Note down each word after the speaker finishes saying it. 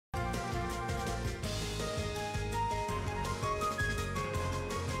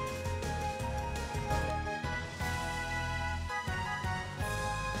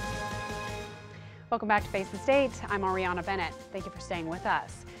Welcome back to Face the State. I'm Ariana Bennett. Thank you for staying with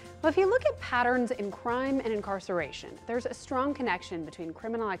us. Well, if you look at patterns in crime and incarceration, there's a strong connection between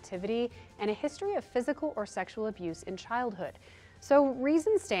criminal activity and a history of physical or sexual abuse in childhood. So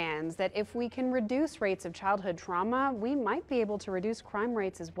reason stands that if we can reduce rates of childhood trauma, we might be able to reduce crime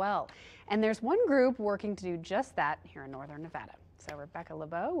rates as well. And there's one group working to do just that here in Northern Nevada. So Rebecca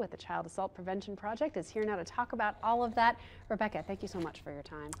LeBeau with the Child Assault Prevention Project is here now to talk about all of that. Rebecca, thank you so much for your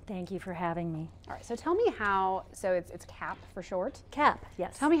time. Thank you for having me. All right, so tell me how, so it's CAP for short? CAP,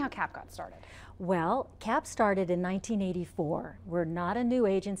 yes. Tell me how CAP got started. Well, CAP started in 1984. We're not a new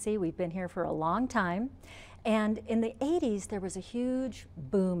agency. We've been here for a long time. And in the 80s, there was a huge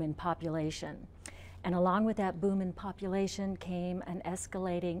boom in population. And along with that boom in population came an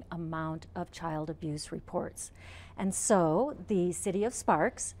escalating amount of child abuse reports. And so the City of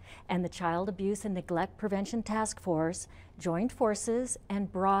Sparks and the Child Abuse and Neglect Prevention Task Force joined forces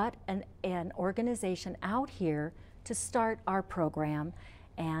and brought an organization out here to start our program.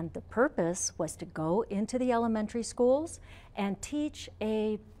 And the purpose was to go into the elementary schools and teach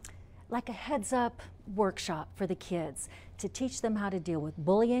like a heads-up workshop for the kids to teach them how to deal with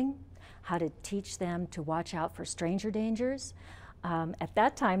bullying, how to teach them to watch out for stranger dangers. At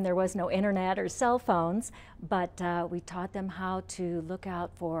that time, there was no internet or cell phones, but we taught them how to look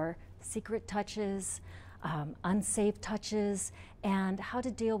out for secret touches, unsafe touches, and how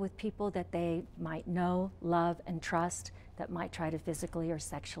to deal with people that they might know, love, and trust that might try to physically or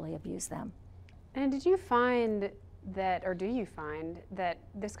sexually abuse them. And did you find that, or do you find that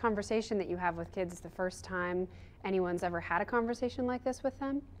this conversation that you have with kids is the first time anyone's ever had a conversation like this with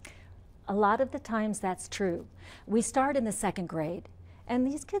them? A lot of the times that's true. We start in the second grade, and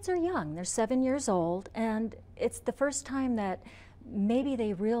these kids are young. They're 7 years old, and it's the first time that maybe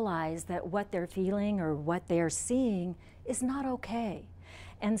they realize that what they're feeling or what they're seeing is not okay.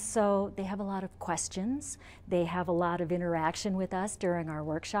 And so they have a lot of questions. They have a lot of interaction with us during our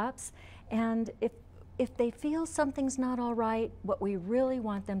workshops. And if they feel something's not all right, what we really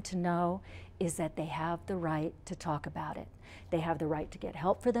want them to know is that they have the right to talk about it. They have the right to get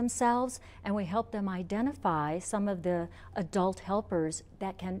help for themselves, and we help them identify some of the adult helpers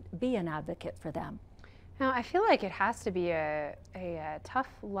that can be an advocate for them. Now, I feel like it has to be a tough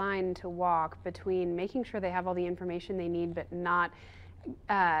line to walk between making sure they have all the information they need, but not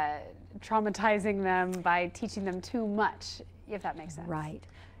traumatizing them by teaching them too much, if that makes sense. Right.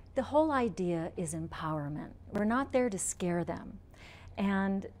 The whole idea is empowerment. We're not there to scare them.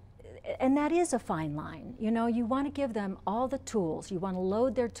 And that is a fine line. You know, you want to give them all the tools. You want to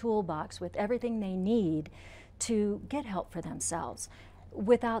load their toolbox with everything they need to get help for themselves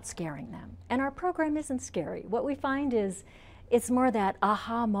without scaring them. And our program isn't scary. What we find is it's more that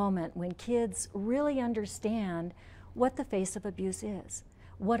aha moment when kids really understand what the face of abuse is,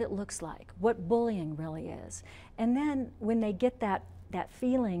 what it looks like, what bullying really is. And then when they get that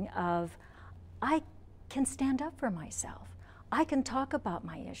feeling of, I can stand up for myself. I can talk about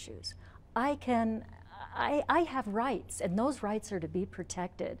my issues. I have rights, and those rights are to be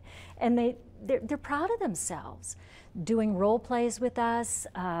protected. And they're proud of themselves, doing role plays with us,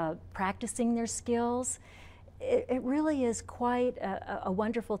 practicing their skills. It really is quite a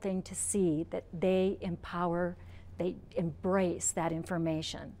wonderful thing to see that they embrace that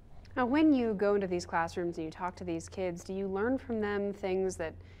information. Now, when you go into these classrooms and you talk to these kids, do you learn from them things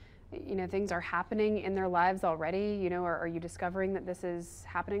that, things are happening in their lives already? Or are you discovering that this is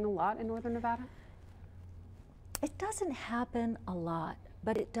happening a lot in Northern Nevada? It doesn't happen a lot,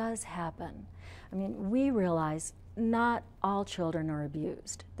 but it does happen. I mean, we realize not all children are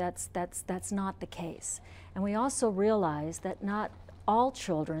abused. That's not the case. And we also realize that not all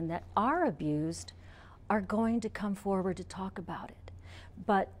children that are abused are going to come forward to talk about it.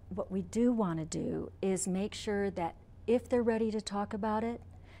 But what we do want to do is make sure that if they're ready to talk about it,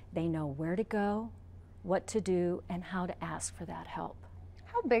 they know where to go, what to do, and how to ask for that help.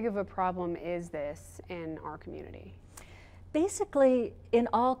 How big of a problem is this in our community? Basically, in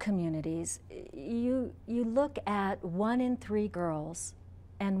all communities, you look at 1 in 3 girls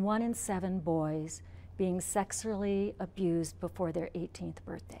and 1 in 7 boys being sexually abused before their 18th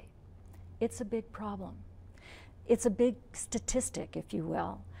birthday. It's a big problem. It's a big statistic, if you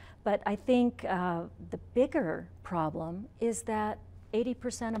will. But I think the bigger problem is that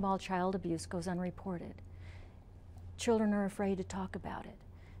 80% of all child abuse goes unreported. Children are afraid to talk about it.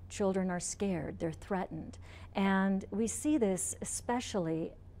 Children are scared, they're threatened. And we see this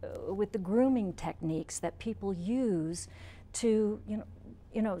especially with the grooming techniques that people use to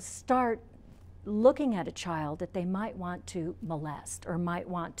start looking at a child that they might want to molest or might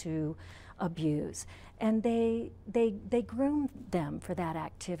want to abuse, and they groom them for that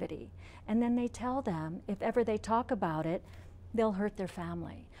activity. And then they tell them if ever they talk about it, they'll hurt their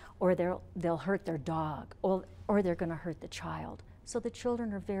family, or they'll hurt their dog, or they're going to hurt the child. So the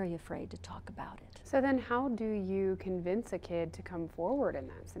children are very afraid to talk about it. So then how do you convince a kid to come forward in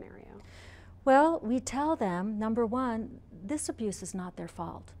that scenario? Well, we tell them, number one, this abuse is not their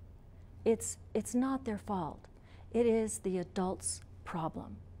fault. It's not their fault. It is the adult's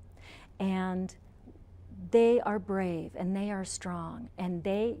problem. And they are brave and they are strong and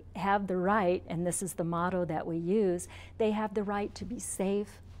they have the right, and this is the motto that we use, they have the right to be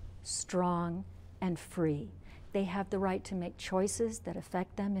safe, strong, and free. They have the right to make choices that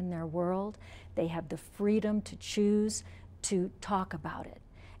affect them in their world. They have the freedom to choose to talk about it.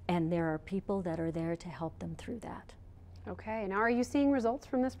 And there are people that are there to help them through that. Okay, now are you seeing results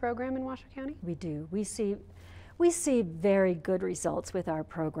from this program in Washoe County? We do. We see very good results with our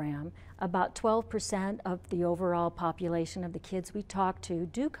program. About 12% of the overall population of the kids we talk to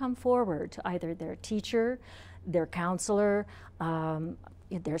do come forward to either their teacher, their counselor,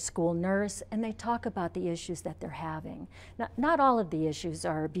 their school nurse, and they talk about the issues that they're having. Not all of the issues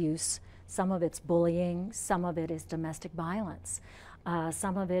are abuse. Some of it's bullying, some of it is domestic violence.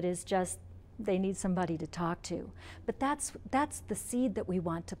 Some of it is just they need somebody to talk to. But that's the seed that we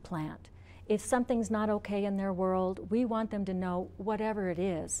want to plant. If something's not okay in their world, we want them to know whatever it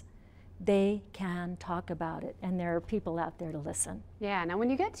is, they can talk about it, and there are people out there to listen. Yeah, now when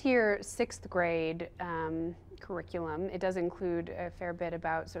you get to your 6th grade curriculum, it does include a fair bit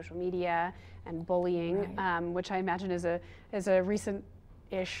about social media and bullying, right. Which I imagine is a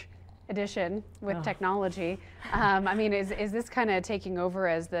recent-ish addition with technology. I mean, is this kind of taking over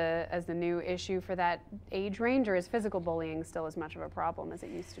as the new issue for that age range, or is physical bullying still as much of a problem as it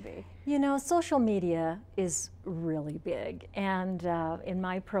used to be? You know, social media is really big, and in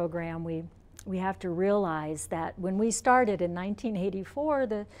my program we have to realize that when we started in 1984,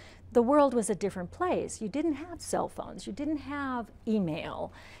 the world was a different place. You didn't have cell phones, you didn't have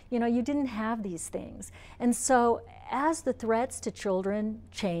email, you know, you didn't have these things. And so as the threats to children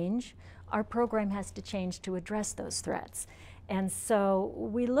change, our program has to change to address those threats. And so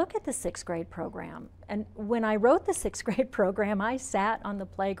we look at the 6th grade program. And when I wrote the 6th grade program, I sat on the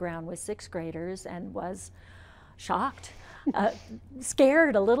playground with 6th graders and was shocked,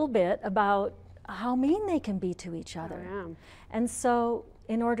 scared a little bit about how mean they can be to each other. Oh, yeah. And so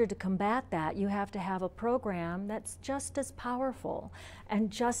in order to combat that, you have to have a program that's just as powerful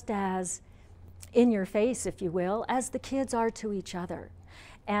and just as in your face, if you will, as the kids are to each other.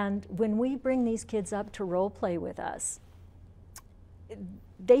 And when we bring these kids up to role play with us,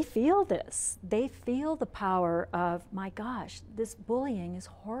 they feel this. They feel the power of, my gosh, this bullying is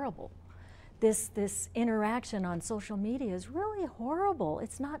horrible. This interaction on social media is really horrible.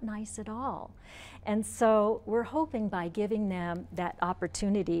 It's not nice at all. And so we're hoping by giving them that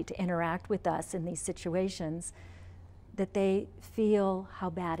opportunity to interact with us in these situations that they feel how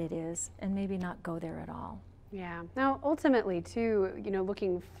bad it is and maybe not go there at all. Yeah. Now, ultimately, too, you know,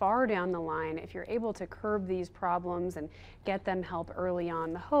 looking far down the line, if you're able to curb these problems and get them help early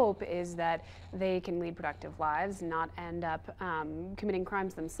on, the hope is that they can lead productive lives, not end up committing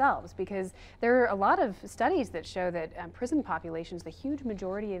crimes themselves. Because there are a lot of studies that show that prison populations, the huge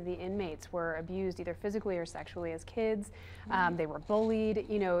majority of the inmates were abused either physically or sexually as kids. They were bullied.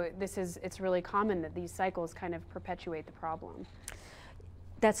 You know, it's really common that these cycles kind of perpetuate the problem.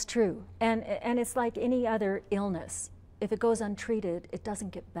 That's true, and it's like any other illness. If it goes untreated, it doesn't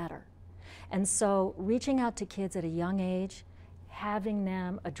get better. And so reaching out to kids at a young age, having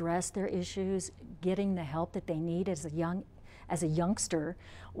them address their issues, getting the help that they need as a youngster,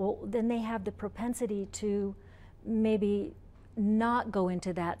 well, then they have the propensity to maybe not go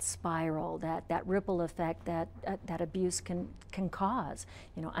into that spiral, that ripple effect that abuse can cause.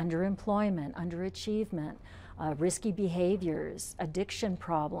 You know, underemployment, underachievement, risky behaviors, addiction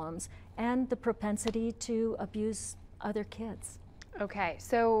problems, and the propensity to abuse other kids. Okay,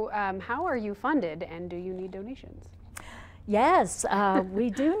 so how are you funded, and do you need donations? Yes,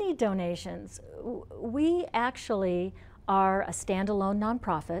 we do need donations. We actually are a standalone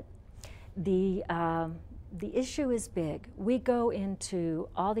nonprofit. The issue is big. We go into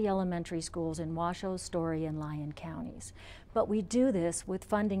all the elementary schools in Washoe, Story, and Lyon counties. But we do this with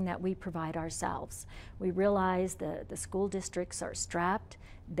funding that we provide ourselves. We realize the school districts are strapped.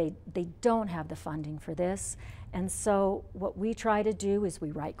 They don't have the funding for this. And so what we try to do is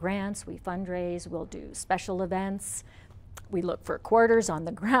we write grants, we fundraise, we'll do special events, We look for quarters on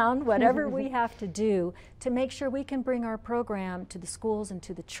the ground, whatever we have to do to make sure we can bring our program to the schools and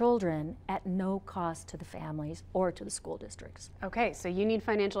to the children at no cost to the families or to the school districts. Okay, so you need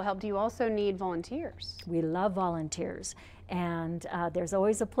financial help. Do you also need volunteers? We love volunteers, and there's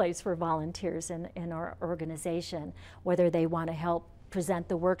always a place for volunteers in our organization, whether they want to help present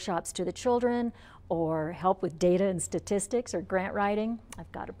the workshops to the children or help with data and statistics or grant writing. I've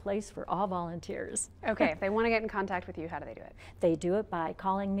got a place for all volunteers. Okay, if they want to get in contact with you, how do they do it? They do it by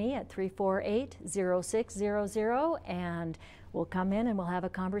calling me at 348-0600, and we'll come in and we'll have a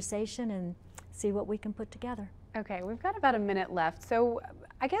conversation and see what we can put together. Okay, we've got about a minute left. So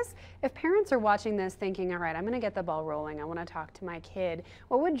I guess if parents are watching this thinking, all right, I'm going to get the ball rolling, I want to talk to my kid,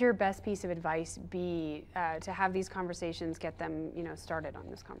 what would your best piece of advice be to have these conversations, get them, started on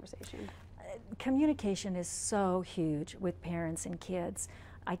this conversation? Communication is so huge with parents and kids.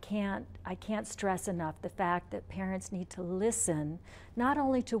 I can't stress enough the fact that parents need to listen not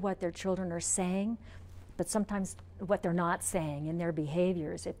only to what their children are saying, but sometimes what they're not saying in their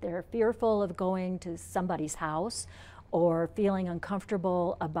behaviors. If they're fearful of going to somebody's house or feeling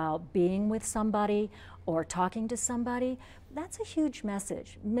uncomfortable about being with somebody or talking to somebody, that's a huge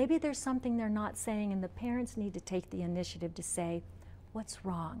message. Maybe there's something they're not saying, and the parents need to take the initiative to say, what's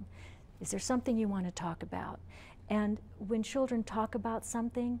wrong? Is there something you want to talk about? And when children talk about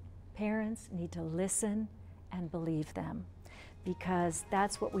something, parents need to listen and believe them, because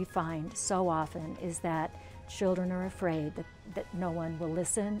that's what we find so often, is that children are afraid that no one will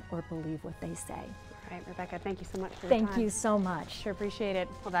listen or believe what they say. All right, Rebecca, thank you so much for your time. Thank you so much. Sure appreciate it.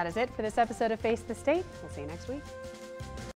 Well, that is it for this episode of Face the State. We'll see you next week.